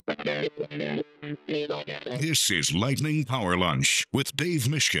This is Lightning Power Lunch with Dave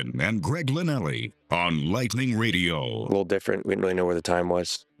Mishkin and Greg Linnelli on Lightning Radio. A little different. We didn't really know where the time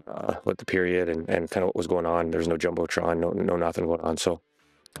was with the period and kind of what was going on. There's no Jumbotron, no nothing going on. So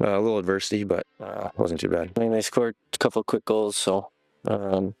a little adversity, but it wasn't too bad. I mean, they scored a couple of quick goals. So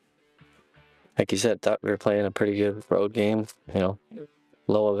like you said, thought we were playing a pretty good road game.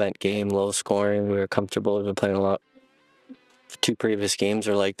 Low event game, low scoring. We were comfortable. We've been playing a lot. 2 previous games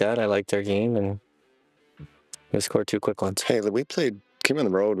are like that. I liked their game, and we scored 2 quick ones. Hey, came on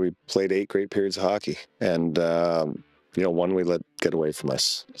the road. We played 8 great periods of hockey, and one we let get away from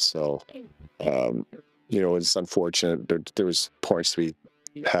us. So, it's unfortunate. There was points to be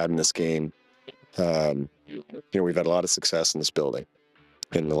had in this game. We've had a lot of success in this building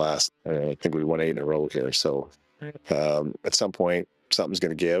in the last. I think we won 8 in a row here. So, at some point, something's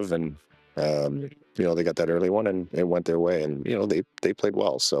going to give, and they got that early one, and it went their way, and they played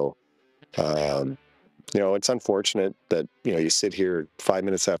well. So. It's unfortunate that, you sit here 5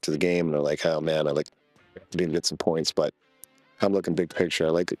 minutes after the game and they're like, oh man, I need to get some points, but I'm looking big picture. I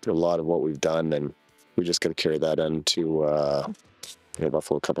like a lot of what we've done, and we just got to carry that into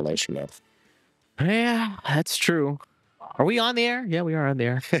Buffalo a couple nights from now. Yeah, that's true. Are we on the air? Yeah, we are on the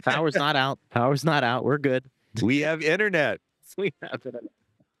air. Power's not out. Power's not out. We're good. We have internet. We have internet.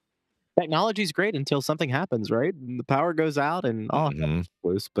 Technology's great until something happens, right? And the power goes out and all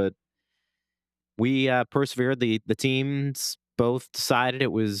loose, but we persevered. The teams both decided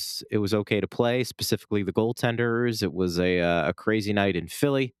it was okay to play, specifically the goaltenders. It was a crazy night in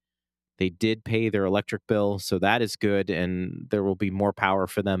Philly. They did pay their electric bill, so that is good, and there will be more power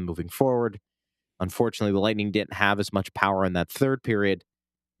for them moving forward. Unfortunately, the Lightning didn't have as much power in that third period,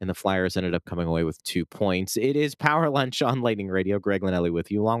 and the Flyers ended up coming away with 2 points. It is Power Lunch on Lightning Radio. Greg Linnelli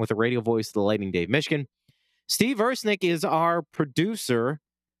with you, along with the radio voice of the Lightning, Dave Mishkin. Steve Ersnick is our producer.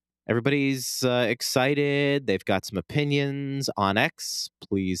 Everybody's excited. They've got some opinions on X.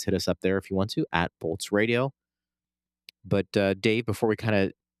 Please hit us up there if you want to, at Bolts Radio. But Dave, before we kind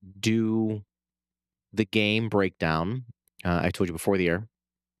of do the game breakdown, I told you before the air,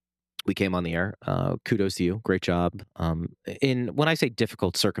 we came on the air. Kudos to you. Great job. When I say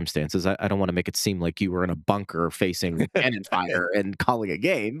difficult circumstances, I don't want to make it seem like you were in a bunker facing cannon fire and calling a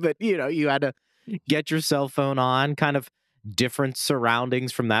game, but you had to get your cell phone on, kind of different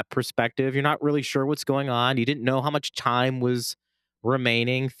surroundings from that perspective. You're not really sure what's going on. You didn't know how much time was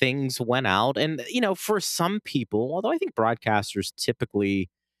remaining. Things went out. And, for some people, although I think broadcasters typically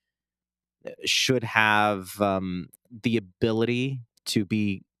should have the ability to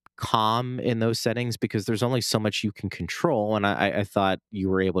be calm in those settings, because there's only so much you can control. And I thought you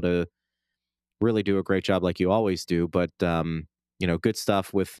were able to really do a great job like you always do. But, good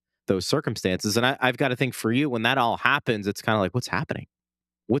stuff with those circumstances. And I've got to think, for you, when that all happens, it's kind of like, what's happening?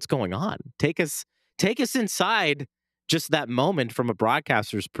 What's going on? Take us inside just that moment from a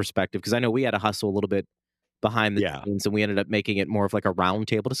broadcaster's perspective, because I know we had to hustle a little bit behind the scenes, and we ended up making it more of like a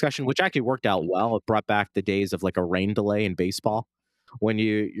roundtable discussion, which actually worked out well. It brought back the days of like a rain delay in baseball, when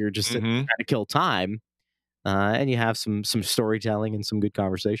you're just trying to kill time, and you have some storytelling and some good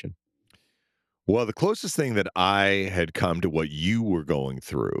conversation. Well, the closest thing that I had come to what you were going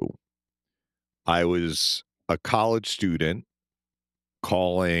through, I was a college student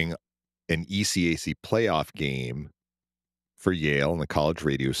calling an ECAC playoff game for Yale on the college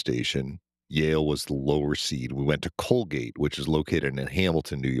radio station. Yale was the lower seed. We went to Colgate, which is located in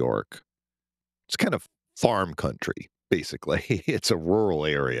Hamilton, New York. It's kind of farm country, basically. It's a rural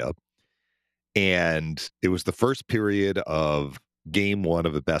area. And it was the first period of game 1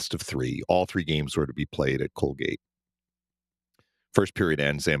 of a best of 3. All 3 games were to be played at Colgate. First period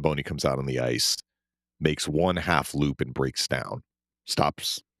ends, Zamboni comes out on the ice, makes 1 half loop and breaks down,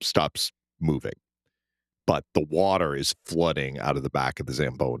 stops moving. But the water is flooding out of the back of the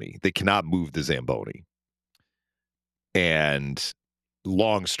Zamboni. They cannot move the Zamboni. And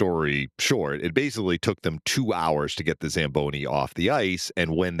long story short, it basically took them 2 hours to get the Zamboni off the ice.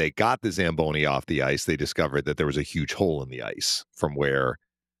 And when they got the Zamboni off the ice, they discovered that there was a huge hole in the ice from where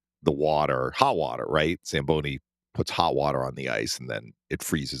the water, hot water, right? Zamboni puts hot water on the ice and then it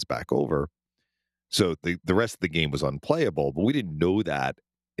freezes back over. So the rest of the game was unplayable, but we didn't know that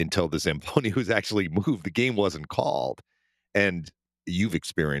until the Zamboni was actually moved. The game wasn't called. And you've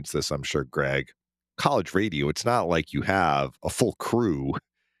experienced this, I'm sure, Greg. College radio, it's not like you have a full crew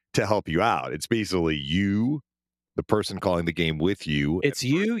to help you out. It's basically you, the person calling the game with you. It's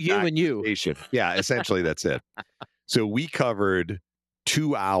you, and you. Station. Yeah, essentially that's it. So we covered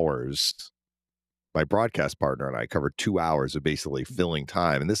 2 hours. My broadcast partner and I covered 2 hours of basically filling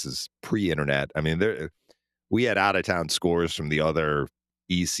time. And this is pre-internet. I mean, we had out-of-town scores from the other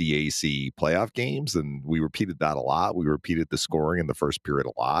ECAC playoff games, and we repeated that a lot. We repeated the scoring in the first period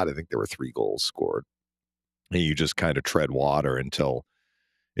a lot. I think there were 3 goals scored. And you just kind of tread water until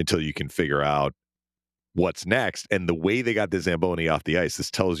you can figure out what's next. And the way they got the Zamboni off the ice,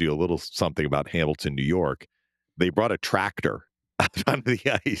 this tells you a little something about Hamilton, New York. They brought a tractor out onto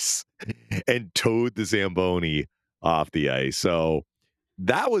the ice and towed the Zamboni off the ice. So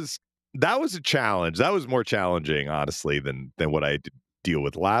that was a challenge. That was more challenging, honestly, than what I had to deal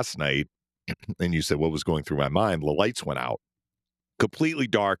with last night. And you said what was going through my mind? The lights went out, completely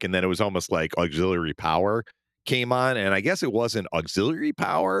dark, and then it was almost like auxiliary power came on. And I guess it wasn't auxiliary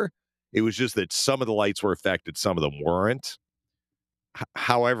power. It was just that some of the lights were affected, some of them weren't.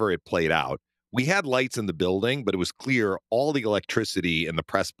 However it played out. We had lights in the building, but it was clear all the electricity in the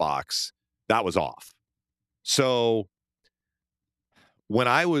press box, that was off. So when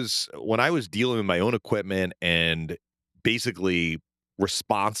I was dealing with my own equipment and basically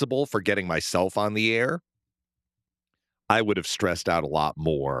responsible for getting myself on the air, I would have stressed out a lot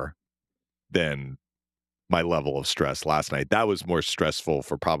more than my level of stress last night. That was more stressful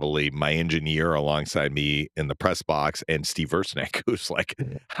for probably my engineer alongside me in the press box and Steve Versnick, who's like,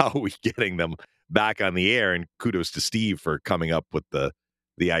 how are we getting them back on the air? And kudos to Steve for coming up with the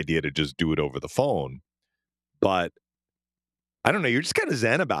idea to just do it over the phone. But I don't know, you're just kind of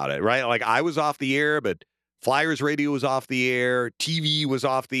zen about it, right? Like I was off the air, but Flyers radio was off the air, TV was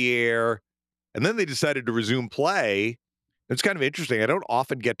off the air, and then they decided to resume play. It's kind of interesting. I don't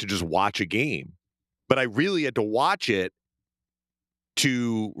often get to just watch a game, but I really had to watch it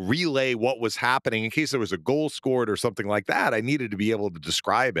to relay what was happening in case there was a goal scored or something like that. I needed to be able to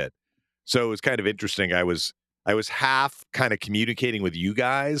describe it. So it was kind of interesting. I was half kind of communicating with you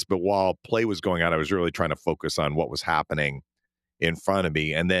guys, but while play was going on, I was really trying to focus on what was happening in front of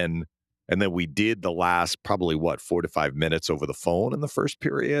me. And then we did the last probably 4 to 5 minutes over the phone in the first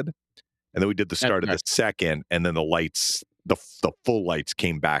period. And then we did the start of the second, and then the lights, the full lights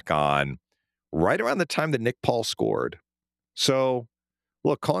came back on right around the time that Nick Paul scored. So,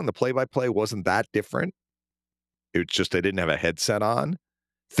 look, calling the play-by-play wasn't that different. It's just I didn't have a headset on.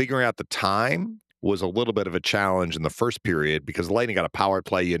 Figuring out the time was a little bit of a challenge in the first period because the Lightning got a power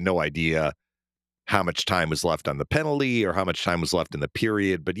play. You had no idea how much time was left on the penalty or how much time was left in the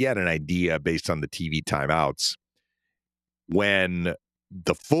period, but you had an idea based on the TV timeouts. When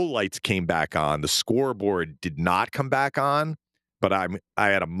the full lights came back on, the scoreboard did not come back on, but I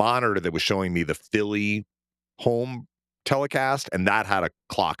had a monitor that was showing me the Philly home telecast, and that had a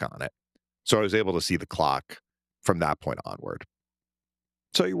clock on it. So I was able to see the clock from that point onward.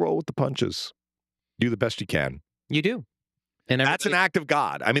 So you roll with the punches. Do the best you can. You do. And that's an act of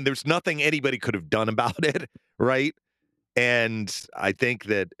God. I mean, there's nothing anybody could have done about it, right? And I think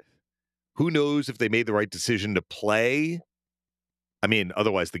that who knows if they made the right decision to play. I mean,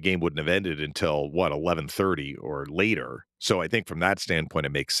 otherwise the game wouldn't have ended until 11:30 or later. So I think from that standpoint,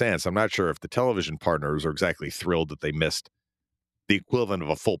 it makes sense. I'm not sure if the television partners are exactly thrilled that they missed the equivalent of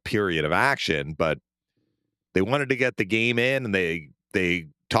a full period of action, but they wanted to get the game in, and they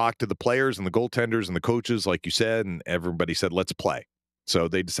talked to the players and the goaltenders and the coaches, like you said, and everybody said, let's play. So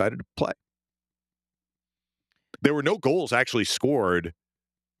they decided to play. There were no goals actually scored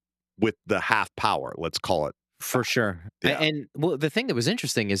with the half power, let's call it. For sure. Yeah. And well, the thing that was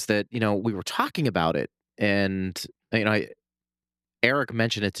interesting is that, we were talking about it, and, Eric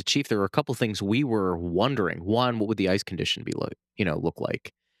mentioned it to Chief. There were a couple things we were wondering. One, what would the ice condition be look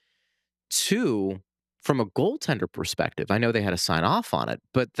like? Two, from a goaltender perspective, I know they had to sign off on it,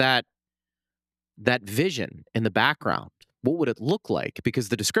 but that vision in the background, what would it look like? Because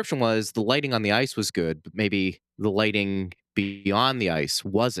the description was the lighting on the ice was good, but maybe the lighting beyond the ice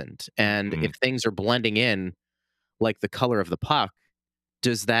wasn't. And if things are blending in like the color of the puck,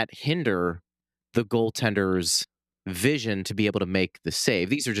 does that hinder the goaltender's vision to be able to make the save?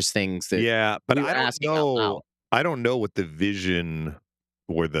 These are just things that but we were I don't asking out know. loud. I don't know what the vision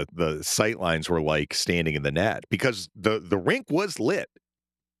or the sight lines were like standing in the net, because the rink was lit.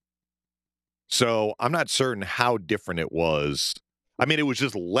 So I'm not certain how different it was. I mean, it was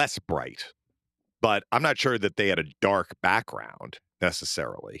just less bright, but I'm not sure that they had a dark background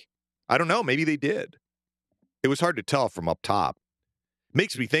necessarily. I don't know. Maybe they did. It was hard to tell from up top.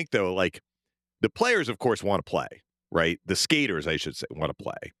 Makes me think, though, like the players, of course, want to play, right? The skaters, I should say, want to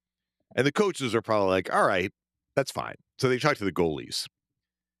play. And the coaches are probably like, all right, that's fine. So they talk to the goalies.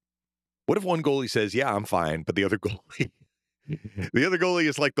 What if one goalie says, yeah, I'm fine, but the other goalie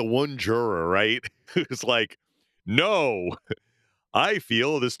is like the one juror, right? Who's like, no, I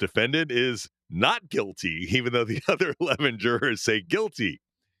feel this defendant is not guilty, even though the other 11 jurors say guilty.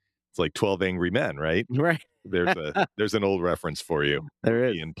 It's like 12 Angry Men, right? Right. There's an old reference for you. There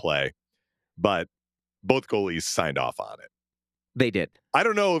is. In play, but both goalies signed off on it. They did. I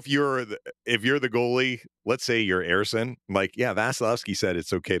don't know if you're the goalie. Let's say you're Ersson. Like, yeah, Vasilevskiy said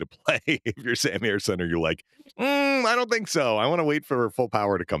it's okay to play. If you're Sam Ersson, or you're like, I don't think so. I want to wait for full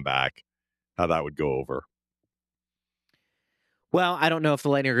power to come back. How that would go over. Well, I don't know if the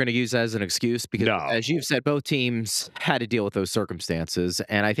Lightning are going to use that as an excuse because, as you've said, both teams had to deal with those circumstances.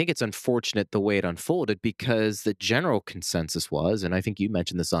 And I think it's unfortunate the way it unfolded because the general consensus was, and I think you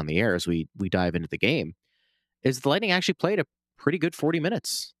mentioned this on the air as we dive into the game, is the Lightning actually played a pretty good 40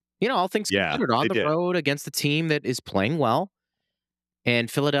 minutes. All things considered on the road against a team that is playing well.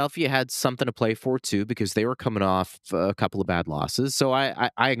 And Philadelphia had something to play for, too, because they were coming off a couple of bad losses. So I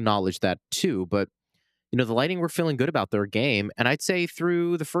acknowledge that, too. But the Lightning were feeling good about their game. And I'd say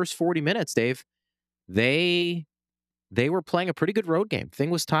through the first 40 minutes, Dave, they were playing a pretty good road game. Thing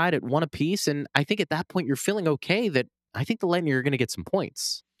was tied at 1 apiece. And I think at that point, you're feeling okay that I think the Lightning are going to get some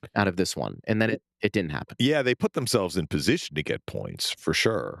points out of this one. And then it didn't happen. Yeah, they put themselves in position to get points for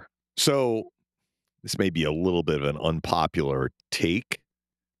sure. So this may be a little bit of an unpopular take,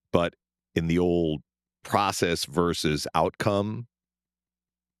 but in the old process versus outcome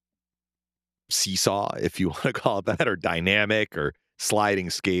seesaw, if you want to call it that, or dynamic or sliding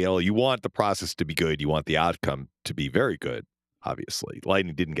scale, you want the process to be good. You want the outcome to be very good, obviously.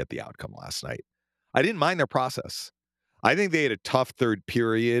 Lightning didn't get the outcome last night. I didn't mind their process. I think they had a tough third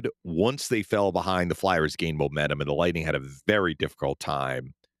period. Once they fell behind, the Flyers gained momentum, and the Lightning had a very difficult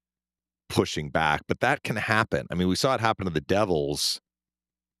time pushing back. But that can happen. I mean, we saw it happen to the Devils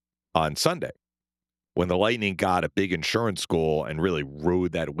on Sunday when the Lightning got a big insurance goal and really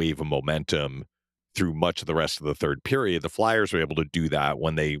rode that wave of momentum through much of the rest of the third period. The Flyers were able to do that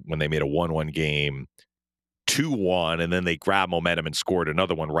when they made a 1-1 game 2-1, and then they grabbed momentum and scored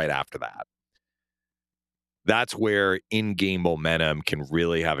another one right after that. That's where in-game momentum can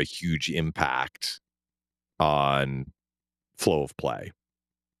really have a huge impact on flow of play.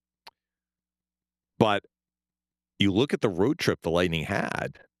 But you look at the road trip the Lightning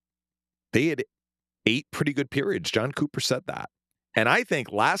had, they had 8 pretty good periods. John Cooper said that. And I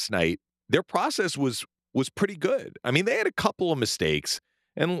think last night, their process was pretty good. I mean, they had a couple of mistakes.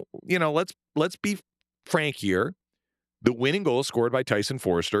 And, let's be frank here. The winning goal scored by Tyson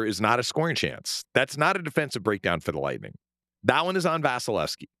Foerster is not a scoring chance. That's not a defensive breakdown for the Lightning. That one is on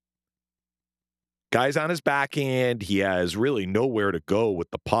Vasilevskiy. Guy's on his backhand. He has really nowhere to go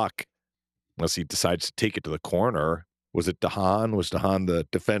with the puck unless he decides to take it to the corner. Was it DeHaan? Was DeHaan the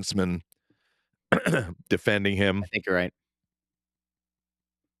defenseman defending him? I think you're right.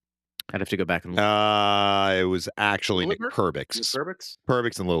 I'd have to go back and look. It was actually Nick Perbix.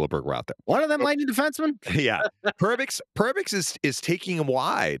 Perbix and Lilleberg were out there. One of them Lightning defensemen? Yeah. Perbix is taking him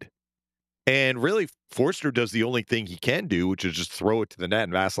wide. And really, Forster does the only thing he can do, which is just throw it to the net,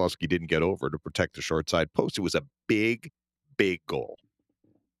 and Vasilevskiy didn't get over to protect the short side post. It was a big, big goal.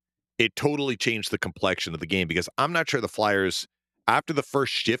 It totally changed the complexion of the game because I'm not sure the Flyers, after the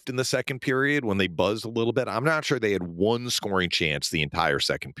first shift in the second period, when they buzzed a little bit, I'm not sure they had one scoring chance the entire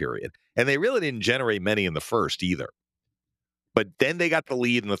second period. And they really didn't generate many in the first either. But then they got the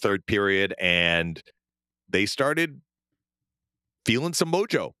lead in the third period, and they started feeling some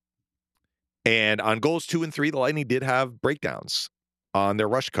mojo. And on goals 2 and 3, the Lightning did have breakdowns on their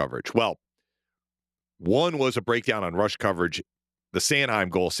rush coverage. Well, one was a breakdown on rush coverage. The Sanheim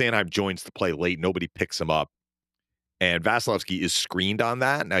goal, Sanheim joins the play late. Nobody picks him up. And Vasilevskiy is screened on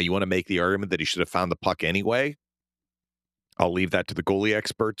that. Now, you want to make the argument that he should have found the puck anyway. I'll leave that to the goalie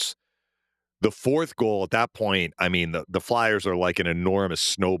experts. The fourth goal at that point, I mean, the Flyers are like an enormous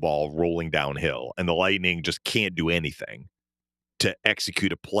snowball rolling downhill, and the Lightning just can't do anything to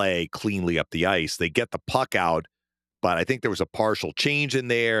execute a play cleanly up the ice. They get the puck out, but I think there was a partial change in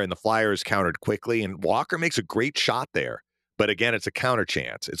there, and the Flyers countered quickly, and Walker makes a great shot there. But again, it's a counter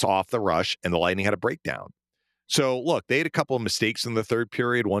chance. It's off the rush, and the Lightning had a breakdown. So, look, they had a couple of mistakes in the third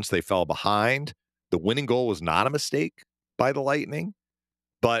period once they fell behind. The winning goal was not a mistake by the Lightning.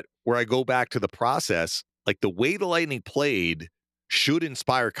 But where I go back to the process, like the way the Lightning played should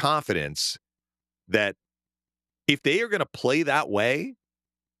inspire confidence that if they are going to play that way,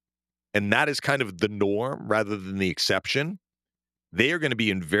 and that is kind of the norm rather than the exception, they are going to be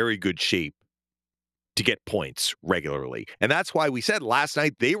in very good shape to get points regularly. And that's why we said last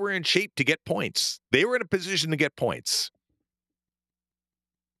night they were in shape to get points. They were in a position to get points.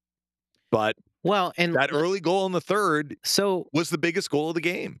 But and that early goal in the third was the biggest goal of the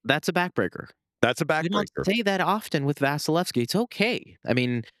game. That's a backbreaker. That's a backbreaker. We don't say that often with Vasilevskiy. It's okay. I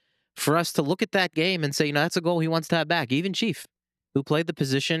mean, for us to look at that game and say, that's a goal he wants to have back. Even Chief, who played the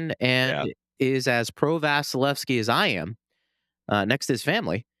position, and is as pro Vasilevskiy as I am, next to his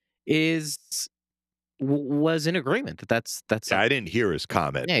family, was in agreement that that's Yeah, I didn't hear his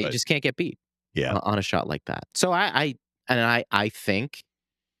comment. yeah, you But just can't get beat yeah, on a shot like that. So I think,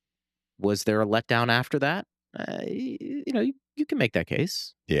 was there a letdown after that? You can make that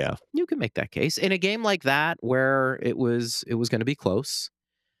case. yeah. You can make that case in a game like that where it was going to be close.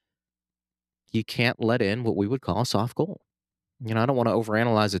 You can't let in what we would call a soft goal. I don't want to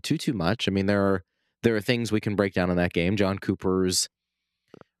overanalyze it too much. I mean, there are things we can break down in that game. John Cooper's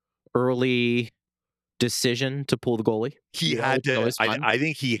early decision to pull the goalie. He had to. Always fun. I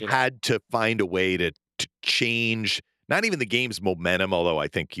think he had to find a way to change not even the game's momentum, although I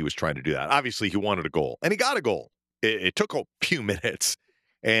think he was trying to do that. Obviously, he wanted a goal, and he got a goal. It took a few minutes,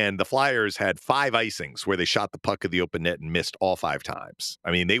 and the Flyers had 5 icings where they shot the puck at the open net and missed all 5 times.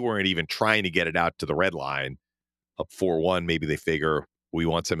 I mean, they weren't even trying to get it out to the red line. Up 4-1, maybe they figure we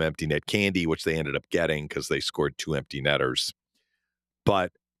want some empty net candy, which they ended up getting because they scored 2 empty netters.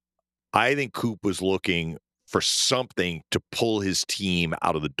 But I think Coop was looking for something to pull his team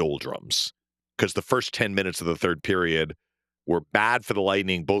out of the doldrums, because the first 10 minutes of the third period were bad for the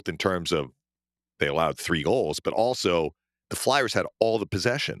Lightning, both in terms of they allowed 3 goals, but also the Flyers had all the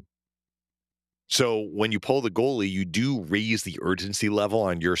possession. So when you pull the goalie, you do raise the urgency level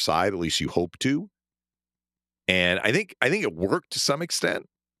on your side, at least you hope to. And I think it worked to some extent.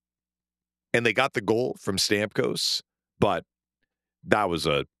 And they got the goal from Stamkos, but that was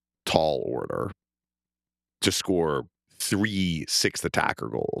a tall order to score 3 sixth attacker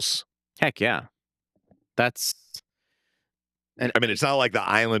goals. Heck yeah. That's... And I mean, it's not like the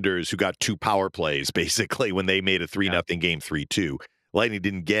Islanders who got 2 power plays, basically, when they made a 3-0 game 3-2. Lightning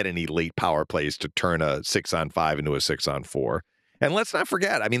didn't get any late power plays to turn a 6-on-5 into a 6-on-4. And let's not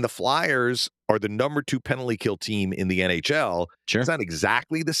forget, I mean, the Flyers are the number 2 penalty kill team in the NHL. Sure. It's not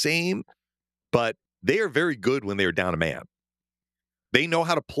exactly the same, but they are very good when they are down a man. They know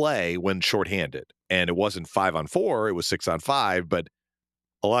how to play when shorthanded. And it wasn't 5-on-4, it was 6-on-5, but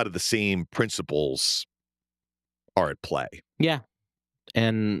a lot of the same principles are at play. Yeah.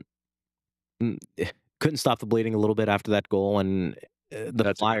 And couldn't stop the bleeding a little bit after that goal. And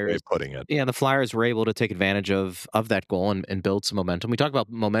That's Flyers, a good way of putting it. Yeah, the Flyers were able to take advantage of that goal and build some momentum. We talk about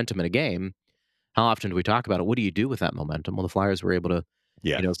momentum in a game. How often do we talk about it? What do you do with that momentum? Well, the Flyers were able to,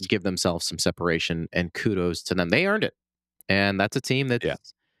 give themselves some separation, and kudos to them. They earned it. And that's a team that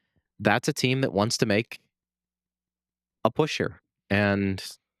wants to make a push here. And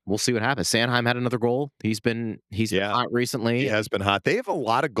we'll see what happens. Sanheim had another goal. He's been hot recently. He has been hot. They have a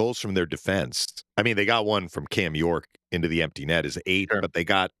lot of goals from their defense. I mean, they got one from Cam York into the empty net, his 8th, but they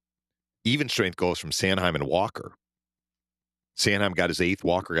got even strength goals from Sanheim and Walker. Sanheim got his 8th,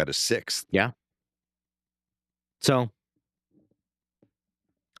 Walker got his 6th. Yeah. So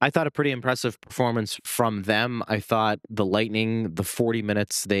I thought a pretty impressive performance from them. I thought the Lightning, the 40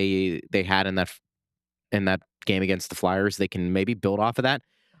 minutes they had in that game against the Flyers, they can maybe build off of that.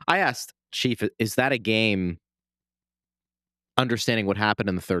 I asked Chief, is that a game, understanding what happened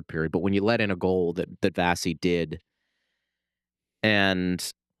in the third period, but when you let in a goal that Vasi did,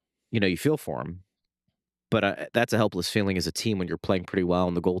 and you feel for him, but that's a helpless feeling as a team when you're playing pretty well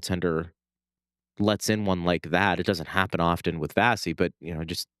and the goaltender lets in one like that. It doesn't happen often with Vasi, but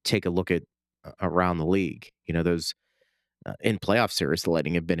just take a look at around the league. Those in playoff series the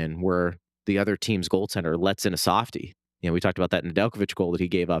Lightning have been in, where the other team's goaltender lets in a softie. We talked about that Nedeljkovic goal that he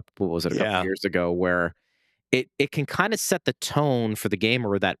gave up. What was it, a couple years ago, where it can kind of set the tone for the game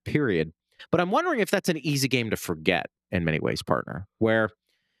or that period. But I'm wondering if that's an easy game to forget in many ways, partner, where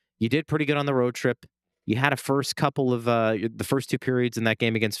you did pretty good on the road trip. You had a first couple of the first 2 periods in that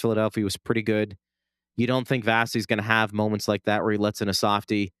game against Philadelphia was pretty good. You don't think Vasi's going to have moments like that where he lets in a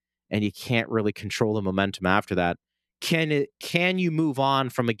softie and you can't really control the momentum after that. Can you move on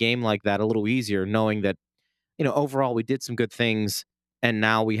from a game like that a little easier, knowing that overall we did some good things and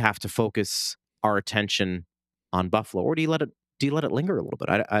now we have to focus our attention on Buffalo? Or do you let it linger a little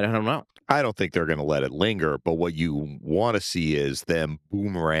bit? I don't know. I don't think they're going to let it linger, but what you want to see is them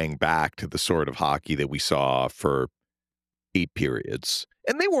boomerang back to the sort of hockey that we saw for 8 periods.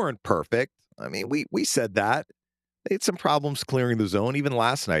 And they weren't perfect. I mean, we said that. They had some problems clearing the zone. Even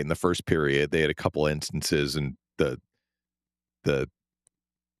last night in the first period, they had a couple instances, and the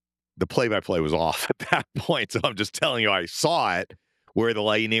play-by-play was off at that point. So I'm just telling you, I saw it, where the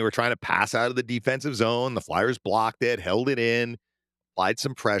Lightning were trying to pass out of the defensive zone. The Flyers blocked it, held it in, applied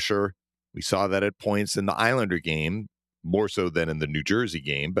some pressure. We saw that at points in the Islander game, more so than in the New Jersey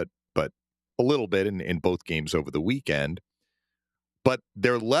game, but a little bit in both games over the weekend. But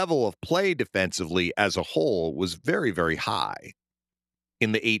their level of play defensively as a whole was very, very high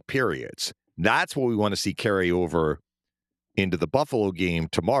in the 8 periods. That's what we want to see carry over into the Buffalo game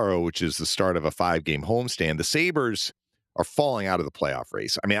tomorrow, which is the start of a 5-game homestand. The Sabres are falling out of the playoff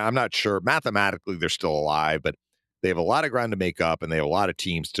race. I mean, I'm not sure. Mathematically, they're still alive, but they have a lot of ground to make up, and they have a lot of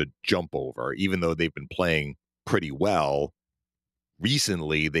teams to jump over, even though they've been playing pretty well.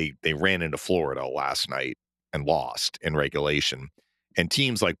 Recently, they ran into Florida last night and lost in regulation. And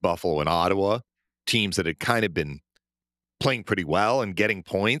teams like Buffalo and Ottawa, teams that had kind of been playing pretty well and getting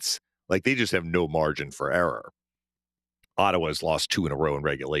points, like they just have no margin for error. Ottawa's lost 2 in a row in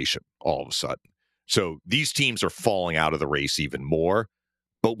regulation all of a sudden. So these teams are falling out of the race even more.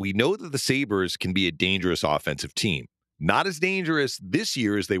 But we know that the Sabres can be a dangerous offensive team. Not as dangerous this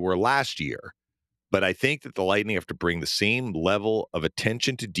year as they were last year. But I think that the Lightning have to bring the same level of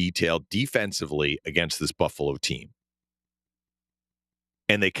attention to detail defensively against this Buffalo team.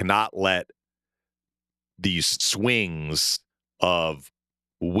 And they cannot let these swings of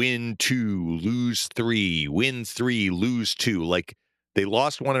win 2, lose 3, win 3, lose 2. Like they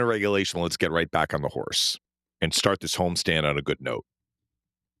lost 1 in regulation. Let's get right back on the horse and start this homestand on a good note.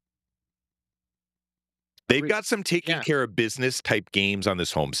 They've got some taking care of business type games on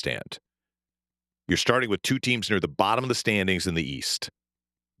this homestand. You're starting with 2 teams near the bottom of the standings in the East,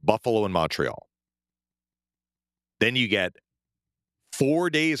 Buffalo and Montreal. Then you get 4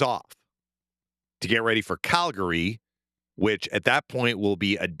 days off to get ready for Calgary, which at that point will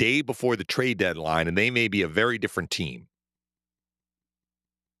be a day before the trade deadline, and they may be a very different team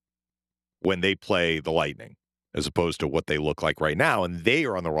when they play the Lightning, as opposed to what they look like right now, and they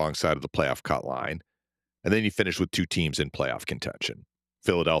are on the wrong side of the playoff cut line. And then you finish with 2 teams in playoff contention.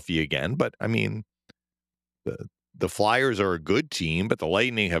 Philadelphia again, but I mean, the Flyers are a good team, but the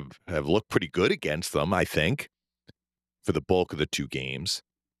Lightning have looked pretty good against them, I think, for the bulk of the 2 games.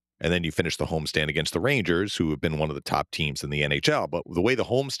 And then you finish the homestand against the Rangers, who have been one of the top teams in the NHL. But the way the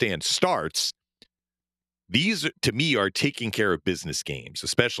homestand starts, these, to me, are taking care of business games,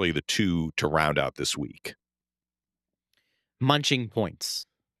 especially the 2 to round out this week. Munching points,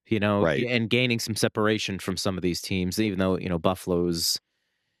 right, and gaining some separation from some of these teams, even though, Buffalo's,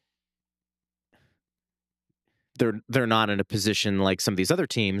 they're not in a position like some of these other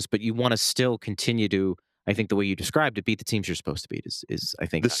teams, but you want to still continue to, I think the way you described it, beat the teams you're supposed to beat is I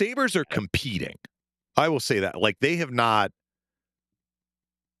think the Sabres are competing. I will say that. Like they have not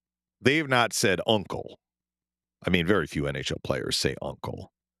said uncle. I mean, very few NHL players say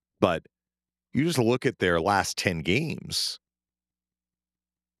uncle, but you just look at their last 10 games.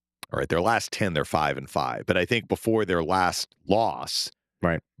 All right, their last 10, they're 5-5. But I think before their last loss,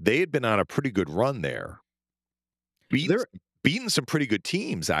 right, they had been on a pretty good run there. Beaten some pretty good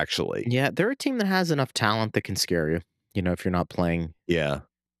teams, actually. Yeah, they're a team that has enough talent that can scare you, if you're not playing. Yeah.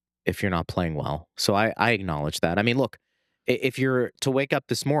 If you're not playing well. So I acknowledge that. I mean, look, if you're to wake up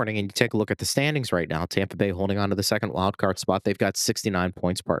this morning and you take a look at the standings right now, Tampa Bay holding on to the second wild card spot. They've got 69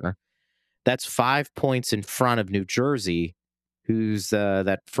 points, partner. That's 5 points in front of New Jersey, who's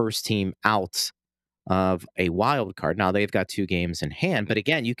that first team out of a wild card. Now they've got 2 games in hand, but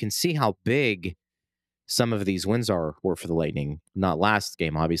again, you can see how big some of these wins were for the Lightning. Not last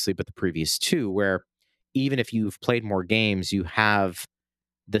game, obviously, but the previous 2, where even if you've played more games, you have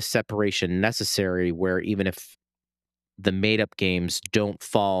the separation necessary, where even if the made-up games don't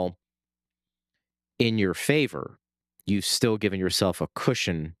fall in your favor, you've still given yourself a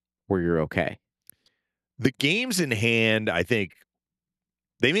cushion where you're okay. The games in hand, I think,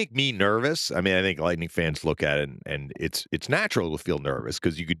 they make me nervous. I mean, I think Lightning fans look at it and it's natural to feel nervous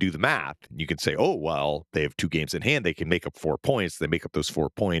because you could do the math. You could say, oh, well, they have 2 games in hand. They can make up 4 points. They make up those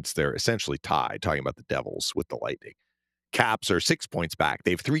 4 points. They're essentially tied, talking about the Devils with the Lightning. Caps are 6 points back.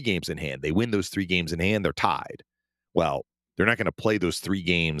 They have 3 games in hand. They win those 3 games in hand. They're tied. Well, they're not going to play those 3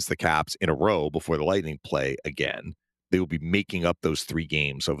 games, the Caps, in a row before the Lightning play again. They will be making up those 3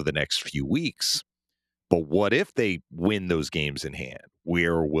 games over the next few weeks. But what if they win those games in hand?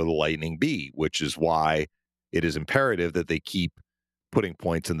 Where will the Lightning be? Which is why it is imperative that they keep putting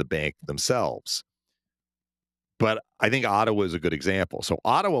points in the bank themselves. But I think Ottawa is a good example. So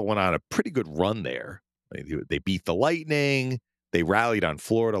Ottawa went on a pretty good run there. They beat the Lightning. They rallied on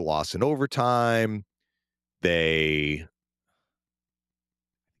Florida, lost in overtime. They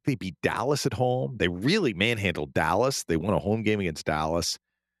beat Dallas at home. They really manhandled Dallas. They won a home game against Dallas.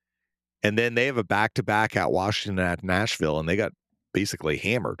 And then they have a back-to-back at Washington at Nashville, and they got basically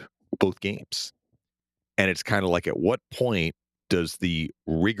hammered both games. And it's kind of like, at what point does the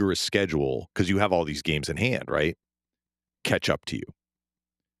rigorous schedule, because you have all these games in hand, right, catch up to you?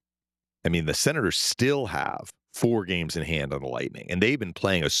 I mean, the Senators still have 4 games in hand on the Lightning, and they've been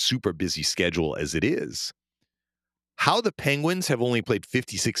playing a super busy schedule as it is. how the Penguins have only played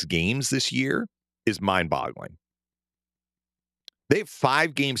 56 games this year is mind-boggling. They have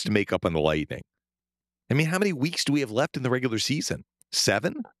 5 games to make up on the Lightning. I mean, how many weeks do we have left in the regular season?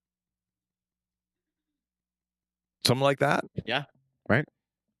 7? Something like that? Yeah, right.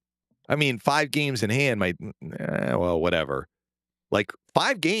 I mean, 5 games in hand might, well, whatever. Like,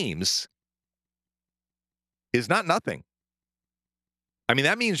 5 games is not nothing. I mean,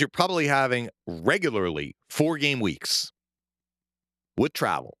 that means you're probably having regularly 4-game weeks with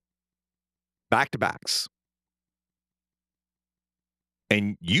travel, back-to-backs.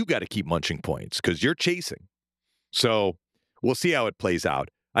 And you got to keep munching points because you're chasing. So we'll see how it plays out.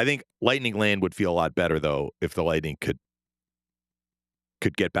 I think Lightning Land would feel a lot better, though, if the Lightning could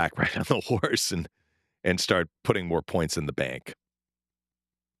get back right on the horse and start putting more points in the bank.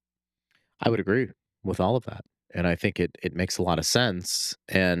 I would agree with all of that. And I think it makes a lot of sense.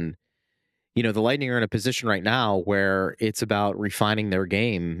 And, you know, the Lightning are in a position right now where it's about refining their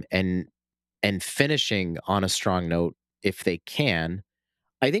game and finishing on a strong note if they can.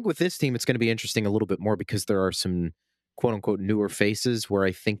 I think with this team, it's going to be interesting a little bit more because there are some quote unquote newer faces where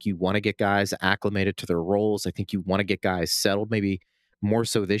I think you want to get guys acclimated to their roles. I think you want to get guys settled maybe more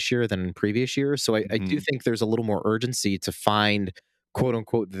so this year than in previous years. So I do think there's a little more urgency to find quote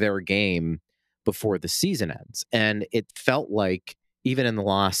unquote their game before the season ends. And it felt like even in the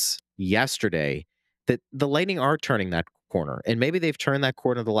loss yesterday that the Lightning are turning that corner. And maybe they've turned that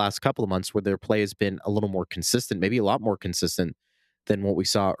corner the last couple of months where their play has been a little more consistent, maybe a lot more consistent than what we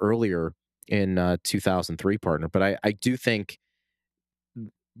saw earlier in 2003, partner. But I do think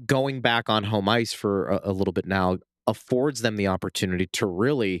going back on home ice for a little bit now affords them the opportunity to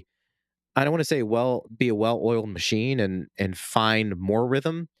really, I don't want to say be a well-oiled machine and find more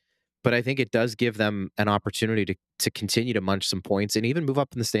rhythm, but I think it does give them an opportunity to continue to munch some points and even move up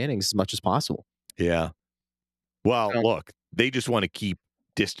in the standings as much as possible. Yeah. Well, So- look, they just want to keep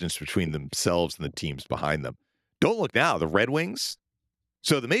distance between themselves and the teams behind them. Don't look now. The Red Wings.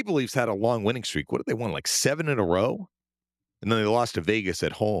 So the Maple Leafs had a long winning streak. What did they win? Like 7 in a row? And then they lost to Vegas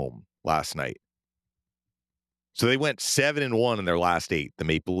at home last night. So they went 7-1 in their last 8, the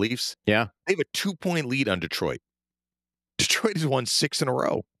Maple Leafs. Yeah. They have a 2-point lead on Detroit. Detroit has won 6 in a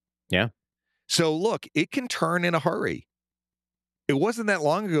row. Yeah. So look, it can turn in a hurry. It wasn't that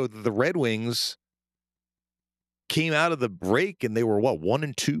long ago that the Red Wings came out of the break and they were,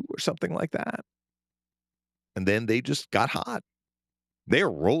 1-2 or something like that? And then they just got hot.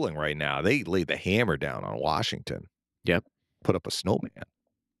 They're rolling right now. They laid the hammer down on Washington. Yep. Put up a snowman.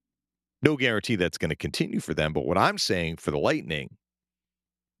 No guarantee that's going to continue for them. But what I'm saying for the Lightning,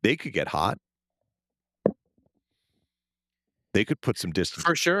 they could get hot. They could put some distance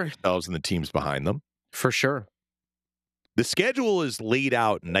For sure. themselves and the teams behind them. For sure. The schedule is laid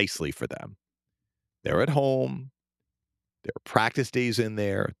out nicely for them. They're at home. There are practice days in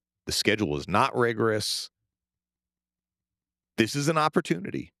there. The schedule is not rigorous. This is an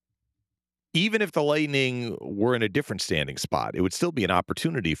opportunity. Even if the Lightning were in a different standing spot, it would still be an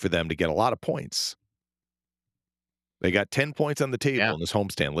opportunity for them to get a lot of points. They got 10 points on the table in this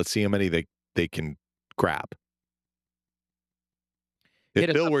homestand. Let's see how many they can grab.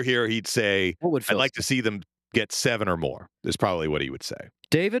 If Bill were here, he'd say, I'd like to see them get 7 or more, is probably what he would say.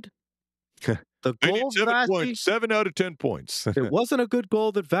 David, the goal 7 out of 10 points. It wasn't a good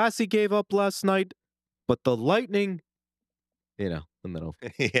goal that Vasi gave up last night, but the Lightning, and then they'll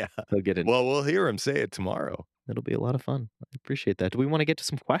get it. Well, we'll hear him say it tomorrow. It'll be a lot of fun. I appreciate that. Do we want to get to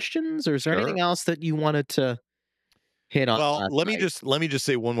some questions, or is there anything else that you wanted to hit on? Well, let me just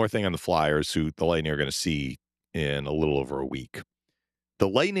say one more thing on the Flyers, who the Lightning are going to see in a little over a week. The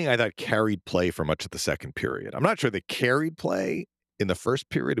Lightning, I thought, carried play for much of the second period. I'm not sure they carried play in the first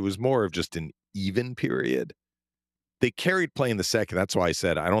period. It was more of just an even period. They carried play in the second. That's why I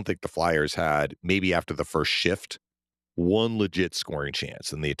said I don't think the Flyers had, maybe after the first shift, one legit scoring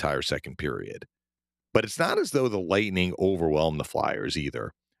chance in the entire second period. But it's not as though the Lightning overwhelmed the Flyers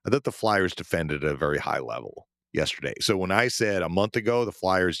either. I thought the Flyers defended at a very high level yesterday. So when I said a month ago the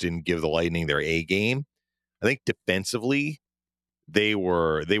Flyers didn't give the Lightning their A game, I think defensively they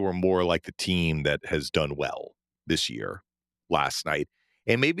were more like the team that has done well this year last night.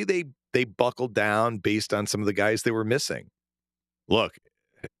 And maybe they buckled down based on some of the guys they were missing. Look,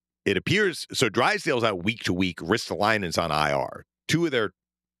 it appears so Drysdale's out week to week. Ristolainen's on IR. 2 of their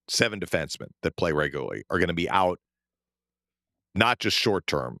 7 defensemen that play regularly are going to be out, not just short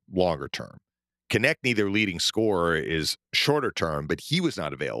term, longer term. Konechny, their leading scorer, is shorter term, but he was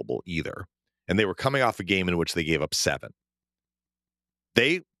not available either. And they were coming off a game in which they gave up 7.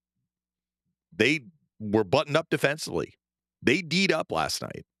 They were buttoned up defensively. They D'd up last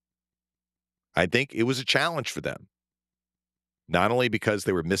night. I think it was a challenge for them. not only because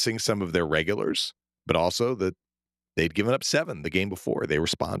they were missing some of their regulars, but also that they'd given up 7 the game before. They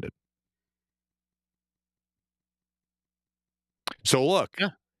responded. So look,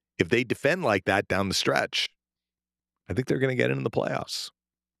 if they defend like that down the stretch, I think they're going to get into the playoffs,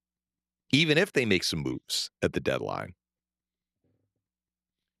 even if they make some moves at the deadline.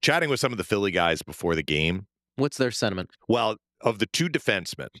 Chatting with some of the Philly guys before the game. What's their sentiment? Well, of the 2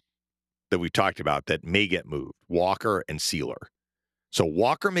 defensemen that we talked about that may get moved, Walker and Sealer. So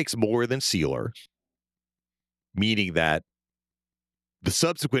Walker makes more than Sealer, meaning that the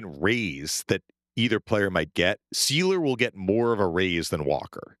subsequent raise that either player might get, Sealer will get more of a raise than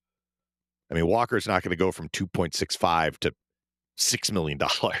Walker. I mean, Walker's not going to go from $2.65 to $6 million,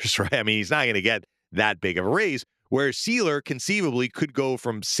 right? I mean, he's not going to get that big of a raise, whereas Sealer conceivably could go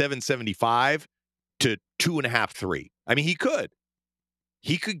from $775 to $2.5, $3. I mean, he could.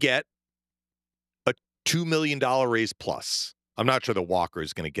 He could get a $2 million raise plus. I'm not sure that Walker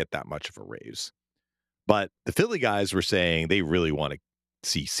is going to get that much of a raise. But the Philly guys were saying they really want to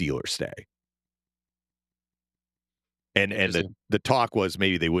see Sealer stay. And the talk was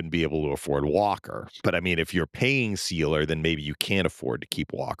maybe they wouldn't be able to afford Walker. But, I mean, if you're paying Sealer, then maybe you can't afford to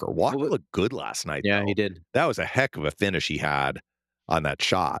keep Walker. Walker looked good last night, Yeah, though. he did. That was a heck of a finish he had on that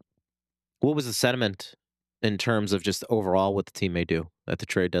shot. What was the sentiment in terms of just overall what the team may do at the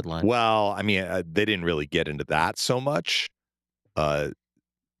trade deadline? Well, I mean, they didn't really get into that so much. And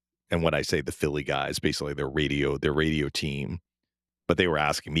when I say the Philly guys, basically their radio team. But they were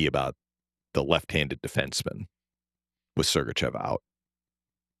asking me about the left-handed defenseman with Sergachev out.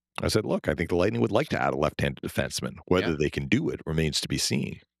 I said, look, I think the Lightning would like to add a left-handed defenseman. Whether they can do it remains to be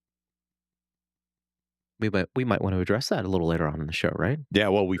seen. We might want to address that a little later on in the show, right? Yeah,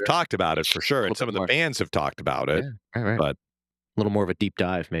 well, we've talked about it for sure, and some of the fans have talked about it. Yeah, right. But a little more of a deep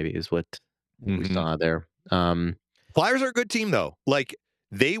dive, maybe, is what we saw there. Flyers are a good team, though. Like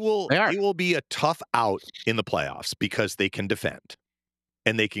they will be a tough out in the playoffs because they can defend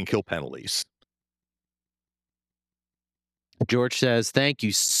and they can kill penalties. George says, thank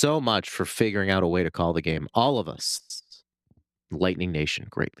you so much for figuring out a way to call the game. All of us, Lightning Nation,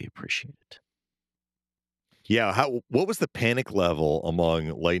 greatly appreciate it. Yeah, what was the panic level among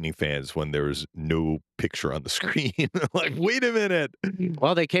Lightning fans when there was no picture on the screen? Like, wait a minute.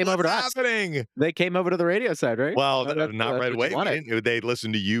 Well, they came over to us. What's happening? They came over to the radio side, right? Well, not right away. They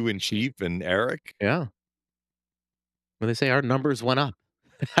listened to you and Chief and Eric. Yeah. Well, they say our numbers went up.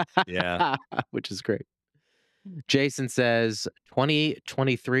 Yeah. Which is great. Jason says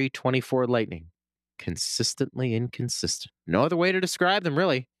 2023-24 Lightning. Consistently inconsistent. No other way to describe them,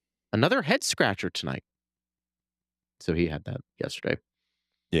 really. Another head scratcher tonight. So he had that yesterday.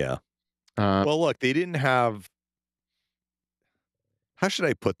 Yeah. Well, look, they didn't have. How should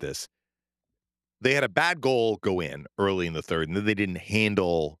I put this? They had a bad goal go in early in the third, and then they didn't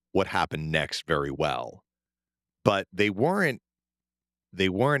handle what happened next very well. But they weren't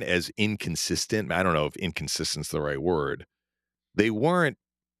as inconsistent. I don't know if inconsistent's the right word. They weren't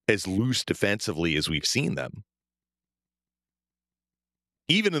as loose defensively as we've seen them.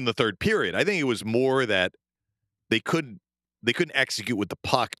 Even in the third period, I think it was more that they couldn't execute with the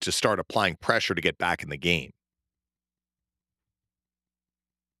puck to start applying pressure to get back in the game.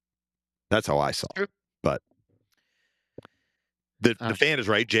 That's how I saw it. But the fan is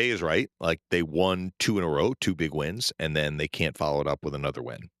right. Jay is right. Like, they won 2 in a row, 2 big wins, and then they can't follow it up with another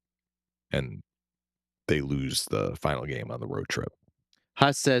win. And they lose the final game on the road trip.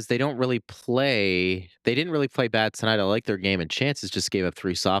 Huss says they didn't really play bad tonight. I like their game, and chances just gave up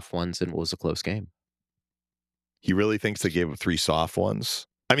 3 soft ones, and it was a close game. He really thinks they gave up 3 soft ones?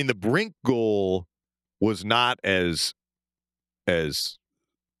 I mean, the Brink goal was not as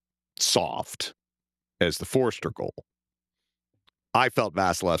soft as the Forster goal. I felt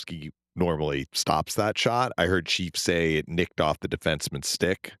Vasilevskiy normally stops that shot. I heard Chief say it nicked off the defenseman's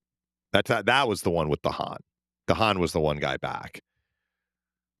stick. That was the one with DeHaan. DeHaan was the one guy back.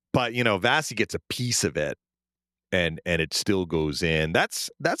 But, Vasi gets a piece of it, and it still goes in. That's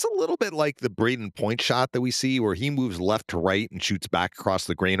a little bit like the Braden Point shot that we see where he moves left to right and shoots back across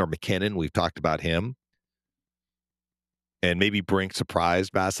the grain, or McKinnon. We've talked about him. And maybe Brink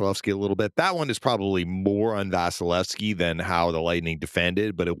surprised Vasilevskiy a little bit. That one is probably more on Vasilevskiy than how the Lightning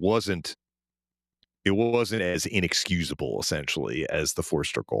defended, but it wasn't as inexcusable, essentially, as the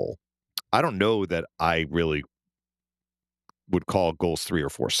Forster goal. I don't know that I really would call goals 3 or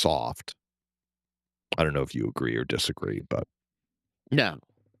 4 soft. I don't know if you agree or disagree, but no,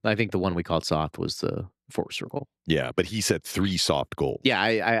 I think the one we called soft was the Forster goal. Yeah, but he said 3 soft goals. Yeah,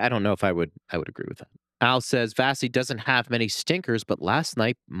 I don't know if I would agree with that. Al says Vasi doesn't have many stinkers, but last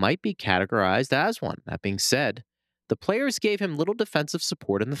night might be categorized as one. That being said, the players gave him little defensive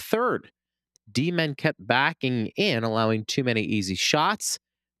support in the third. D-men kept backing in, allowing too many easy shots.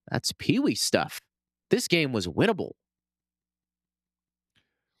 That's Pee-wee stuff. This game was winnable.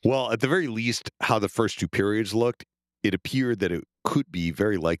 Well, at the very least, how the first two periods looked, it appeared that it could be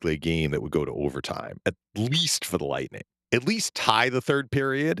very likely a game that would go to overtime, at least for the Lightning. At least tie the third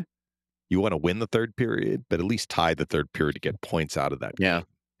period. You want to win the third period, but at least tie the third period to get points out of that game.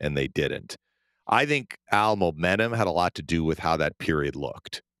 And they didn't. I think momentum had a lot to do with how that period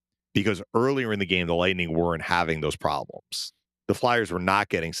looked. Because earlier in the game, the Lightning weren't having those problems. The Flyers were not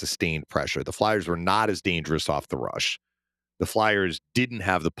getting sustained pressure. The Flyers were not as dangerous off the rush. The Flyers didn't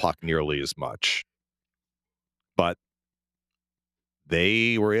have the puck nearly as much. But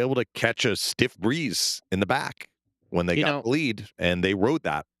they were able to catch a stiff breeze in the back when they got the lead, and they rode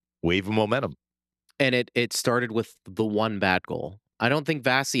that wave of momentum. And it started with the one bad goal. I don't think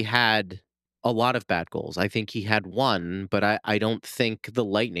Vasi had a lot of bad goals. I think he had one, but I don't think the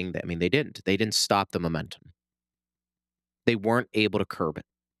Lightning, I mean, they didn't. They didn't stop the momentum. They weren't able to curb it.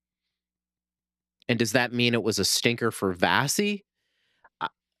 And does that mean it was a stinker for Vasi?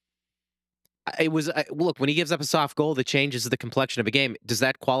 It was, look, when he gives up a soft goal that changes the complexion of a game, does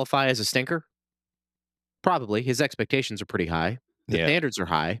that qualify as a stinker? Probably. His expectations are pretty high. The standards are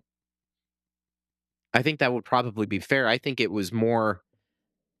high. I think that would probably be fair. I think it was more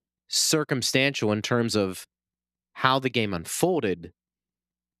circumstantial in terms of how the game unfolded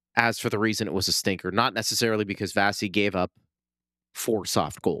as for the reason it was a stinker, not necessarily because Vasi gave up 4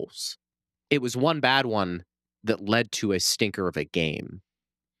 soft goals. It was one bad one that led to a stinker of a game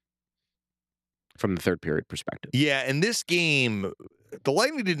from the third period perspective. Yeah, and this game, the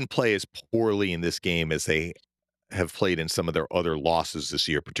Lightning didn't play as poorly in this game as they have played in some of their other losses this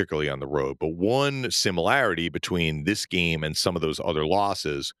year, particularly on the road. But one similarity between this game and some of those other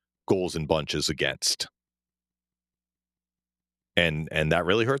losses, goals in bunches against. And that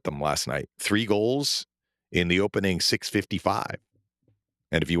really hurt them last night. 3 goals in the opening 6:55.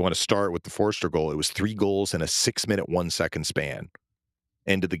 And if you want to start with the Forster goal, it was 3 goals in a 6-minute, 1-second span.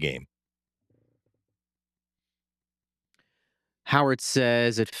 End of the game. Howard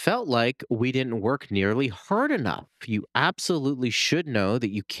says, it felt like we didn't work nearly hard enough. You absolutely should know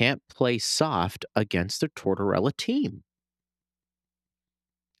that you can't play soft against a Tortorella team.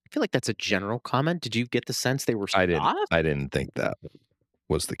 I feel like that's a general comment. Did you get the sense they were soft? I didn't think that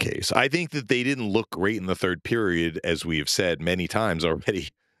was the case. I think that they didn't look great in the third period, as we have said many times already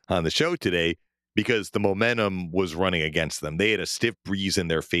on the show today, because the momentum was running against them. They had a stiff breeze in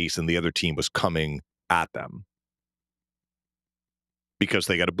their face, and the other team was coming at them because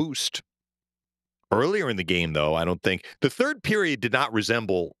they got a boost. Earlier in the game, though, I don't think the third period did not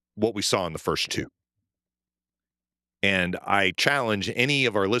resemble what we saw in the first 2. And I challenge any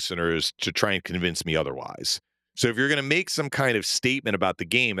of our listeners to try and convince me otherwise. So if you're going to make some kind of statement about the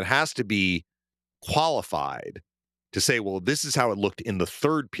game, it has to be qualified to say, well, this is how it looked in the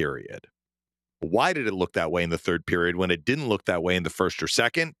third period. Why did it look that way in the third period when it didn't look that way in the first or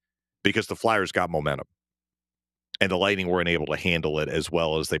second? Because the Flyers got momentum. And the Lightning weren't able to handle it as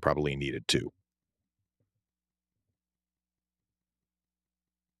well as they probably needed to.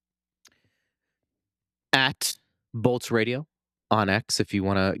 At Bolts Radio on X, if you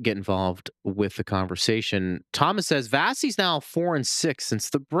want to get involved with the conversation. Thomas says, Vasi's now 4-6 since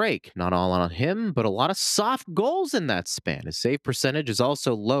the break. Not all on him, but a lot of soft goals in that span. His save percentage is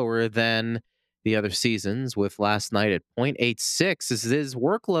also lower than the other seasons, with last night at .86. Is his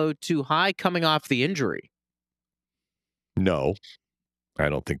workload too high coming off the injury? No, I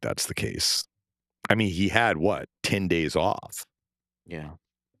don't think that's the case. I mean, he had, 10 days off? Yeah.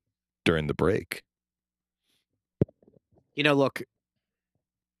 During the break. Look,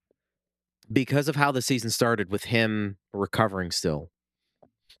 because of how the season started with him recovering still,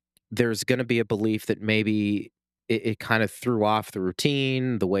 there's going to be a belief that maybe it kind of threw off the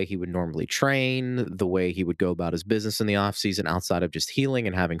routine, the way he would normally train, the way he would go about his business in the offseason outside of just healing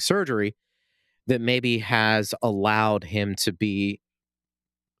and having surgery, that maybe has allowed him to be,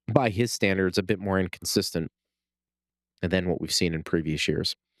 by his standards, a bit more inconsistent than what we've seen in previous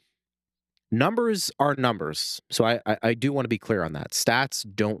years. Numbers are numbers. So I do want to be clear on that. Stats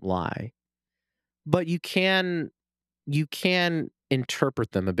don't lie. But you can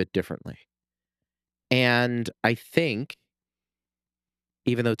interpret them a bit differently. And I think,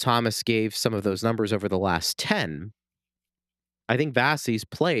 even though Thomas gave some of those numbers over the last 10, I think Vasi's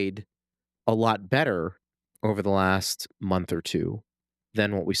played a lot better over the last month or 2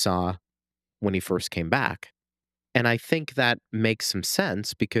 than what we saw when he first came back. And I think that makes some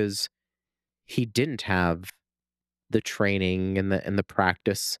sense because he didn't have the training and the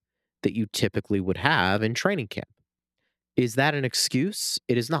practice that you typically would have in training camp. Is that an excuse?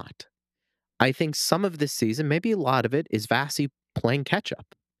 It is not. I think some of this season, maybe a lot of it, is Vasi playing catch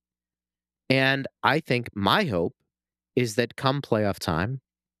up. And I think my hope is that come playoff time,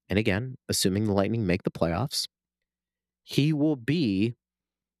 and again, assuming the Lightning make the playoffs, he will be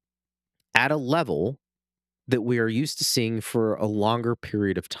at a level that we are used to seeing for a longer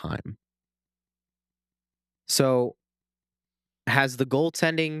period of time. So, has the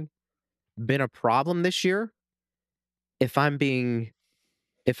goaltending been a problem this year? If I'm being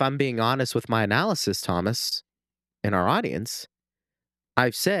honest with my analysis, Thomas, and our audience,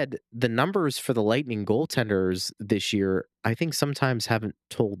 I've said the numbers for the Lightning goaltenders this year, I think sometimes haven't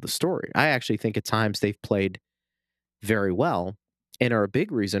told the story. I actually think at times they've played very well and are a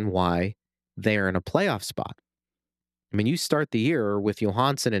big reason why they are in a playoff spot. I mean, you start the year with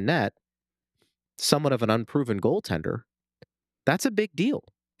Johansson and net, somewhat of an unproven goaltender. That's a big deal.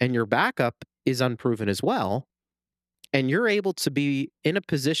 And your backup is unproven as well. And you're able to be in a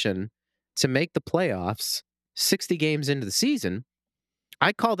position to make the playoffs 60 games into the season.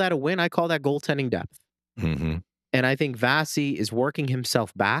 I call that a win. I call that goaltending depth. Mm-hmm. And I think Vasi is working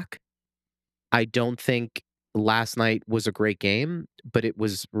himself back. I don't think last night was a great game, but it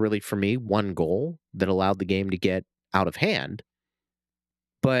was really, for me, one goal that allowed the game to get out of hand.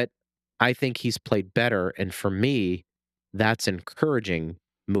 But I think he's played better. And for me, that's encouraging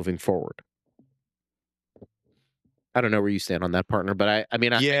moving forward. I don't know where you stand on that, partner, but I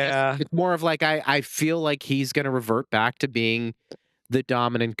mean, I guess it's more of like I feel like he's going to revert back to being the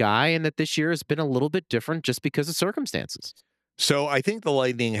dominant guy, and that this year has been a little bit different just because of circumstances. So I think the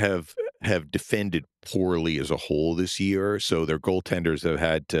Lightning have defended poorly as a whole this year. So their goaltenders have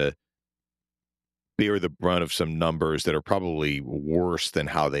had to bear the brunt of some numbers that are probably worse than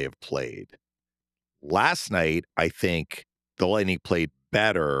how they have played. Last night, I think the Lightning played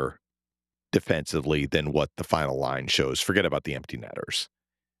better defensively than what the final line shows. Forget about the empty netters.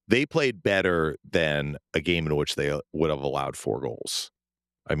 They played better than a game in which they would have allowed 4 goals.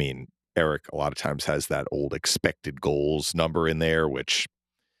 I mean, Eric a lot of times has that old expected goals number in there, which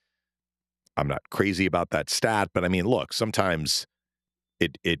I'm not crazy about that stat. But I mean, look, sometimes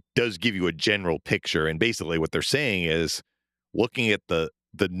it does give you a general picture. And basically what they're saying is, looking at the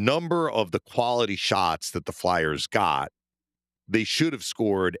number of the quality shots that the Flyers got, they should have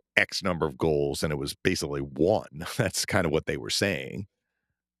scored X number of goals, and it was basically 1. That's kind of what they were saying.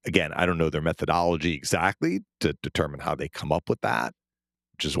 Again, I don't know their methodology exactly to determine how they come up with that,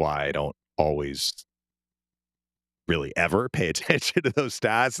 which is why I don't always really ever pay attention to those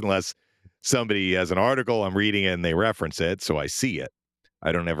stats unless somebody has an article, I'm reading it, and they reference it, so I see it.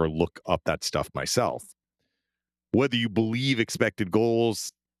 I don't ever look up that stuff myself. Whether you believe expected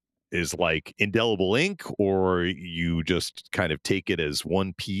goals is like indelible ink, or you just kind of take it as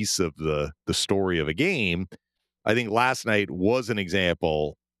one piece of the story of a game, I think last night was an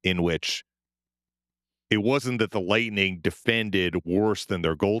example in which it wasn't that the Lightning defended worse than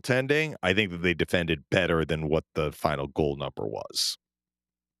their goaltending. I think that they defended better than what the final goal number was.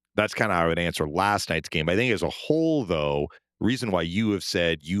 That's kind of how I would answer last night's game. I think as a whole, though, the reason why you have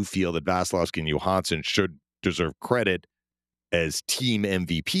said you feel that Vasilevskiy and Johansson should deserve credit as team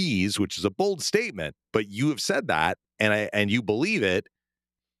MVPs, which is a bold statement, but you have said that, and you believe it.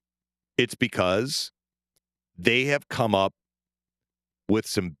 It's because they have come up with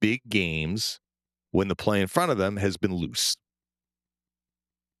some big games when the play in front of them has been loose.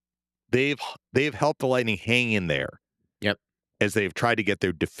 They've helped the Lightning hang in there. Yep. As they've tried to get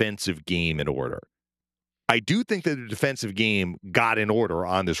their defensive game in order. I do think that the defensive game got in order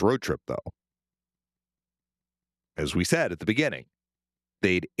on this road trip, though. As we said at the beginning,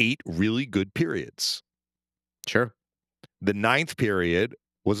 they had 8 really good periods. Sure. The 9th period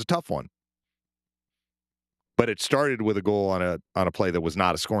was a tough one. But it started with a goal on a play that was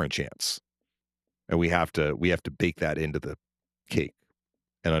not a scoring chance. And we have to bake that into the cake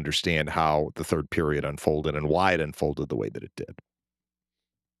and understand how the 3rd period unfolded and why it unfolded the way that it did.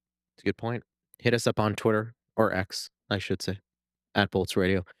 It's a good point. Hit us up on Twitter, or X, I should say, at Bolts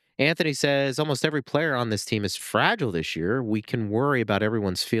Radio. Anthony says, almost every player on this team is fragile this year. We can worry about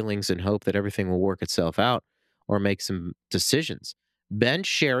everyone's feelings and hope that everything will work itself out or make some decisions. Bench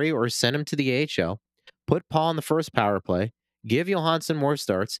Sherry or send him to the AHL. Put Paul in the first power play. Give Johansson more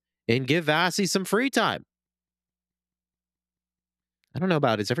starts and give Vasi some free time. I don't know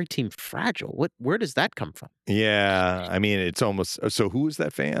about, is every team fragile? Where does that come from? Yeah, I mean, it's almost, so who is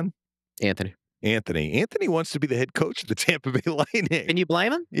that fan? Anthony. Anthony wants to be the head coach of the Tampa Bay Lightning. Can you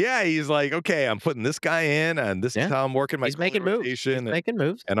blame him? Yeah, he's like, okay, I'm putting this guy in, and this is how I'm working my He's making moves. He's making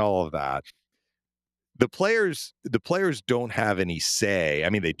moves. and all of that. the players don't have any say. I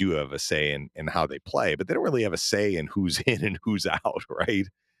mean, they do have a say in how they play, but they don't really have a say in who's in and who's out, right?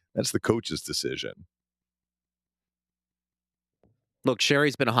 That's the coach's decision. Look,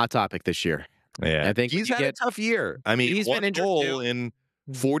 Sherry's been a hot topic this year. Yeah, I think he's had a tough year. I mean, he's been injured goal too. in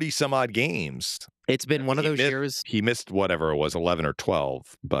 40 some odd games. It's been one of those years. He missed whatever it was, 11 or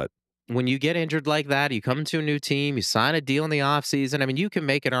 12, but when you get injured like that, you come to a new team, you sign a deal in the offseason. I mean, you can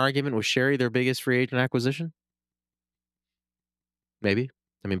make an argument with Sherry their biggest free agent acquisition. Maybe.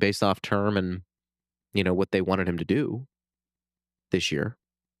 I mean, based off term and, what they wanted him to do this year.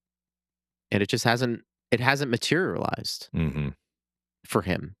 And it hasn't materialized for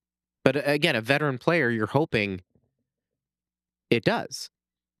him. But again, a veteran player, you're hoping it does.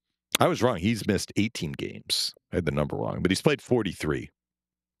 I was wrong. He's missed 18 games. I had the number wrong, but he's played 43.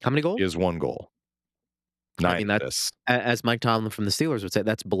 How many goals? He has 1 goal. 9 I mean, that's, as Mike Tomlin from the Steelers would say,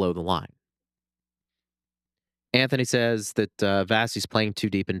 that's below the line. Anthony says that Vassie's playing too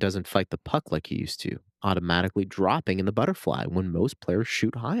deep and doesn't fight the puck like he used to, automatically dropping in the butterfly when most players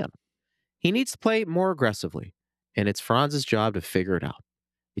shoot high on him. He needs to play more aggressively, and it's Franz's job to figure it out.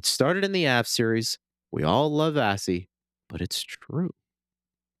 It started in the Avs series. We all love Vassie, but it's true.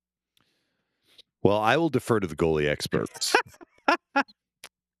 Well, I will defer to the goalie experts.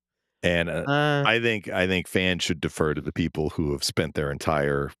 And I think fans should defer to the people who have spent their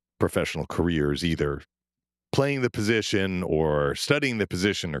entire professional careers either playing the position or studying the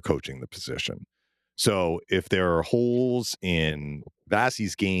position or coaching the position. So if there are holes in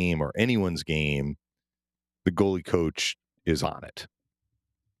Vassie's game or anyone's game, the goalie coach is on it.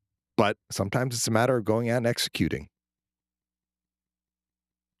 But sometimes it's a matter of going out and executing.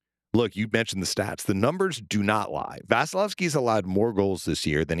 Look, you mentioned the stats. The numbers do not lie. Vasilevskiy's allowed more goals this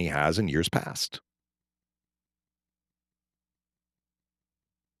year than he has in years past.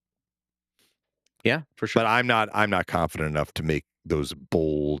 Yeah, for sure. But I'm not confident enough to make those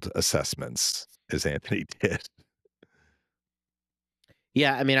bold assessments as Anthony did.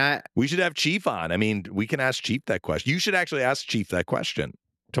 Yeah, I mean, we should have Chief on. I mean, we can ask Chief that question. You should actually ask Chief that question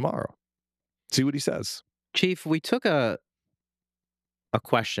tomorrow. See what he says. Chief, we took a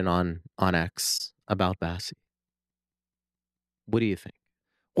question on X about Vassie. What do you think?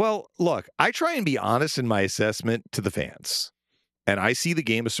 Well, look, I try and be honest in my assessment to the fans, and I see the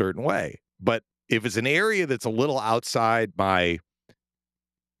game a certain way. But if it's an area that's a little outside my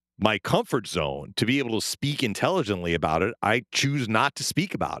comfort zone to be able to speak intelligently about it, I choose not to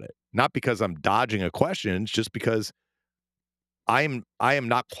speak about it. Not because I'm dodging a question, it's just because I am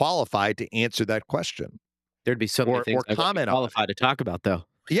not qualified to answer that question. There'd be so many things or comment on qualified to talk about, though.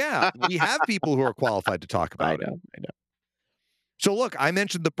 Yeah, we have people who are qualified to talk about I know. So look, I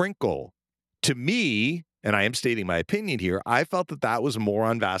mentioned the Brink goal. To me, and I am stating my opinion here, I felt that was more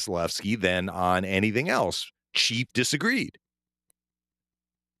on Vasilevskiy than on anything else. Chief disagreed.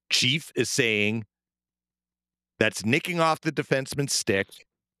 Chief is saying that's nicking off the defenseman's stick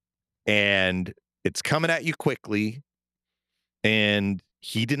and it's coming at you quickly. And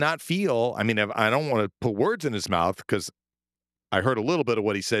he did not feel, I mean, I don't want to put words in his mouth because I heard a little bit of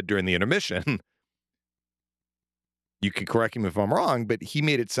what he said during the intermission. You can correct him if I'm wrong, but he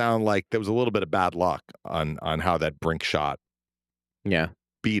made it sound like there was a little bit of bad luck on how that Brink shot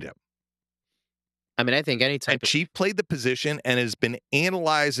beat him. I mean, I think any type of Chief played the position and has been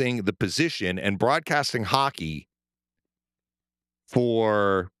analyzing the position and broadcasting hockey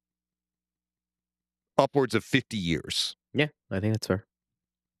for upwards of 50 years. Yeah, I think that's fair.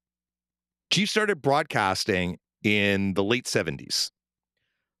 Chief started broadcasting in the late 70s.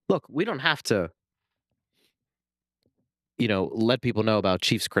 Look, we don't have to let people know about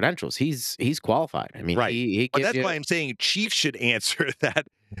Chief's credentials. He's qualified. I mean, right. But that's why I'm saying Chief should answer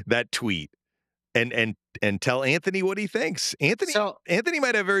that tweet and tell Anthony what he thinks. Anthony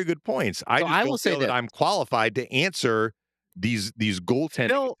might have very good points. I will say that I'm qualified to answer these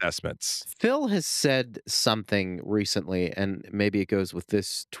goaltending assessments. Phil has said something recently, and maybe it goes with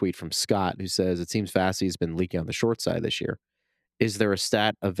this tweet from Scott, who says it seems Vassie's been leaking on the short side this year. Is there a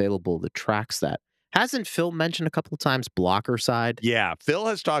stat available that tracks that? Hasn't Phil mentioned a couple of times blocker side? Yeah, Phil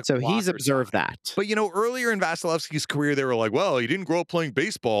has talked. So he's observed that. But earlier in Vasilevskiy's career, they were like, "Well, he didn't grow up playing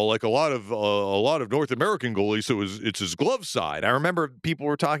baseball like a lot of North American goalies, so it's his glove side." I remember people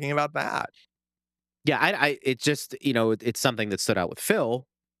were talking about that. Yeah, it's just it's something that stood out with Phil.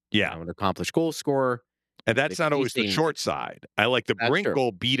 Yeah, an accomplished goal scorer, and that's not always the short side. I like the Brink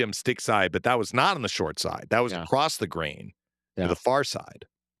goal beat him stick side, but that was not on the short side. That was across the grain to the far side.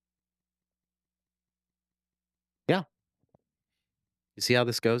 Yeah. You see how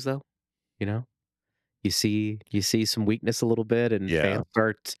this goes, though? You see some weakness a little bit, and fans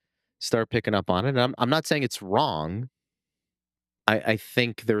start start picking up on it. And I'm not saying it's wrong. I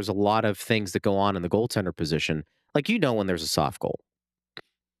think there's a lot of things that go on in the goaltender position. Like, when there's a soft goal.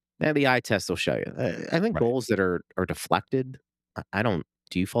 And the eye test will show you. I think goals that are deflected, I don't.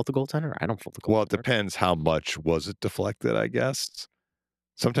 Do you fault the goaltender? I don't fault the goaltender. Well, it depends how much was it deflected, I guess.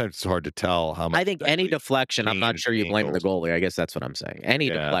 Sometimes it's hard to tell how much. I think any deflection, I'm not sure you blame the goalie. I guess that's what I'm saying. Any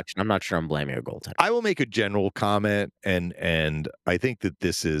deflection, I'm not sure I'm blaming a goaltender. I will make a general comment, and I think that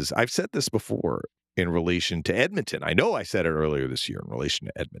this is, I've said this before in relation to Edmonton. I know I said it earlier this year in relation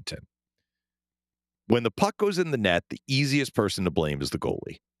to Edmonton. When the puck goes in the net, the easiest person to blame is the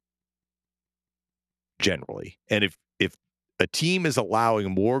goalie. Generally. And if a team is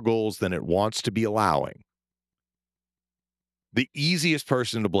allowing more goals than it wants to be allowing, the easiest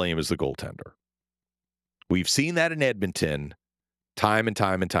person to blame is the goaltender. We've seen that in Edmonton time and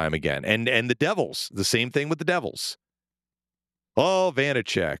time and time again. And the Devils, the same thing with the Devils. Oh,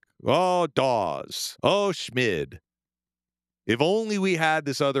 Vanacek. Oh, Dawes. Oh, Schmid. If only we had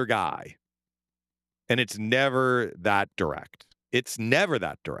this other guy. And it's never that direct. It's never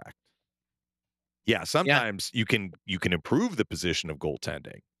that direct. Yeah, sometimes you can improve the position of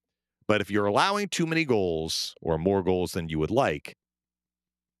goaltending. But if you're allowing too many goals or more goals than you would like,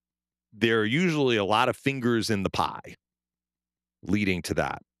 there are usually a lot of fingers in the pie leading to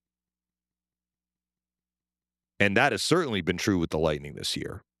that. And that has certainly been true with the Lightning this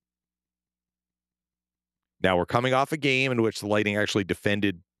year. Now, we're coming off a game in which the Lightning actually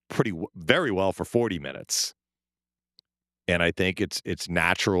defended very well for 40 minutes. And I think it's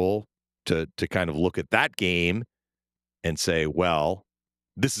natural to kind of look at that game and say, well,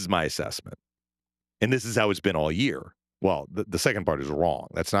 this is my assessment. And this is how it's been all year. Well, the second part is wrong.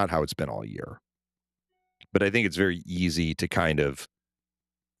 That's not how it's been all year. But I think it's very easy to kind of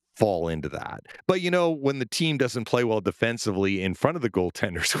fall into that. But, when the team doesn't play well defensively in front of the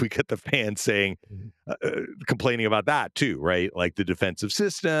goaltenders, we get the fans saying, complaining about that too, right? Like the defensive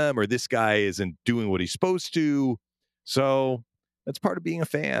system, or this guy isn't doing what he's supposed to. So that's part of being a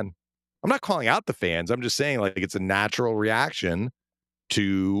fan. I'm not calling out the fans. I'm just saying, like, it's a natural reaction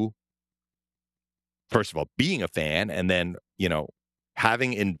to, first of all, being a fan, and then,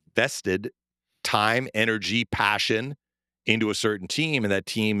 having invested time, energy, passion into a certain team, and that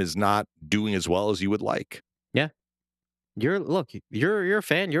team is not doing as well as you would like. Yeah. You're a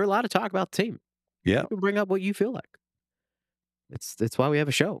fan. You're allowed to talk about the team. Yeah. You can bring up what you feel like. It's why we have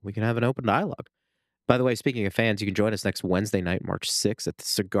a show. We can have an open dialogue. By the way, speaking of fans, you can join us next Wednesday night, March 6th at the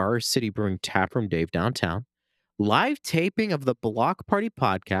Cigar City Brewing Taproom, Dave, downtown. Live taping of the Block Party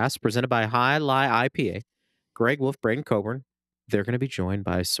podcast presented by High Lie IPA. Greg Wolf, Braden Coburn. They're going to be joined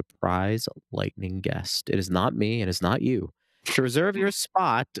by a surprise Lightning guest. It is not me and it's not you. To reserve your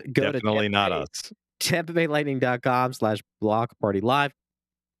spot, go Definitely to not us. TampaBayLightning.com/blockpartylive.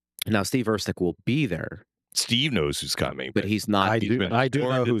 Now, Steve Ersnick will be there. Steve knows who's coming, but he's not. I do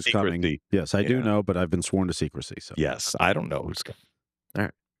know who's coming. Yes, I do know, but I've been sworn to secrecy. So yes, I don't know who's coming. All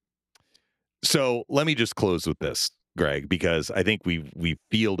right. So let me just close with this, Greg, because I think we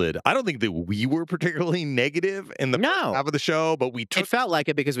fielded. I don't think that we were particularly negative in the first half of the show, but it felt like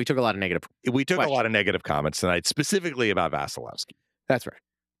it because we took a lot of negative. We took a lot of negative comments tonight, specifically about Vasilevskiy. That's right.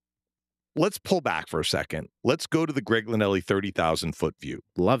 Let's pull back for a second. Let's go to the Greg Linnelli 30,000-foot view.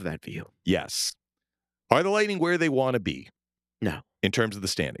 Love that view. Yes. Are the Lightning where they want to be? No. In terms of the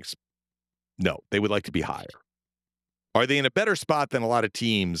standings? No. They would like to be higher. Are they in a better spot than a lot of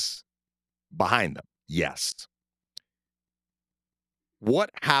teams behind them? Yes. What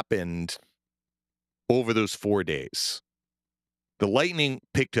happened over those 4 days? The Lightning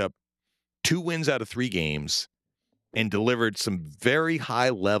picked up 2 wins out of 3 games and delivered some very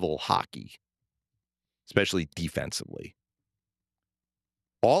high-level hockey, especially defensively.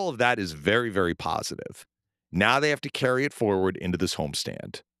 All of that is very, very positive. Now they have to carry it forward into this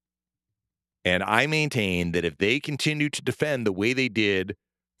homestand. And I maintain that if they continue to defend the way they did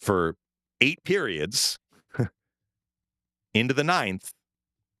for 8 periods into the 9th,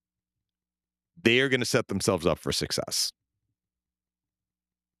 they are going to set themselves up for success.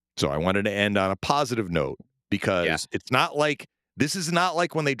 So I wanted to end on a positive note because it's not like, this is not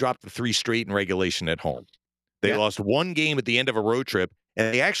like when they dropped the 3 straight in regulation at home. They lost 1 game at the end of a road trip,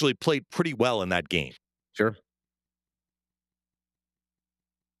 and they actually played pretty well in that game. Sure.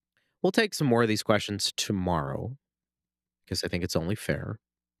 We'll take some more of these questions tomorrow because I think it's only fair,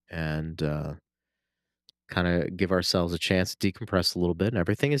 and kind of give ourselves a chance to decompress a little bit. And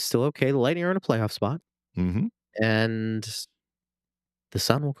everything is still okay. The Lightning are in a playoff spot, and the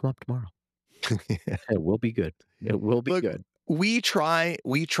sun will come up tomorrow. It will be good. It will be good. We try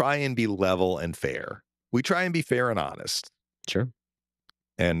and be level and fair. We try and be fair and honest. Sure.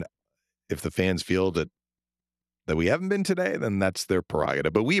 And if the fans feel that we haven't been today, then that's their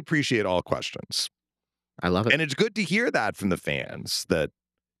prerogative. But we appreciate all questions. I love it. And it's good to hear that from the fans, that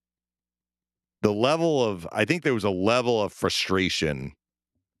I think there was a level of frustration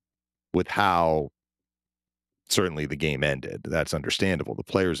with how certainly the game ended. That's understandable. The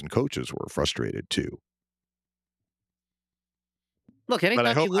players and coaches were frustrated too. Look, but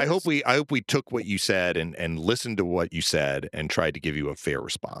I hope we took what you said and listened to what you said and tried to give you a fair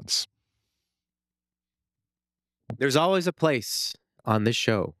response. There's always a place on this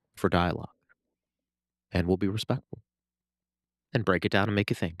show for dialogue, and we'll be respectful and break it down and make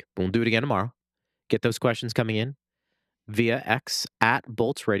you think. We'll do it again tomorrow. Get those questions coming in via X at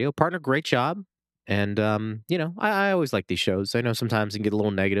Bolts Radio. Partner, great job. And I always like these shows. I know sometimes it can get a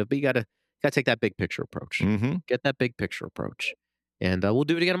little negative, but you gotta take that big picture approach. Mm-hmm. Get that big picture approach. And we'll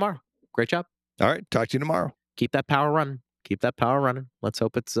do it again tomorrow. Great job. All right. Talk to you tomorrow. Keep that power running. Keep that power running. Let's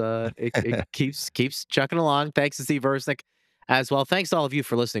hope it keeps chucking along. Thanks to Steve Versnick as well. Thanks to all of you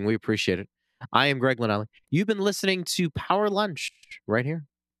for listening. We appreciate it. I am Greg Linnelli. You've been listening to Power Lunch right here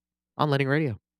on Lightning Radio.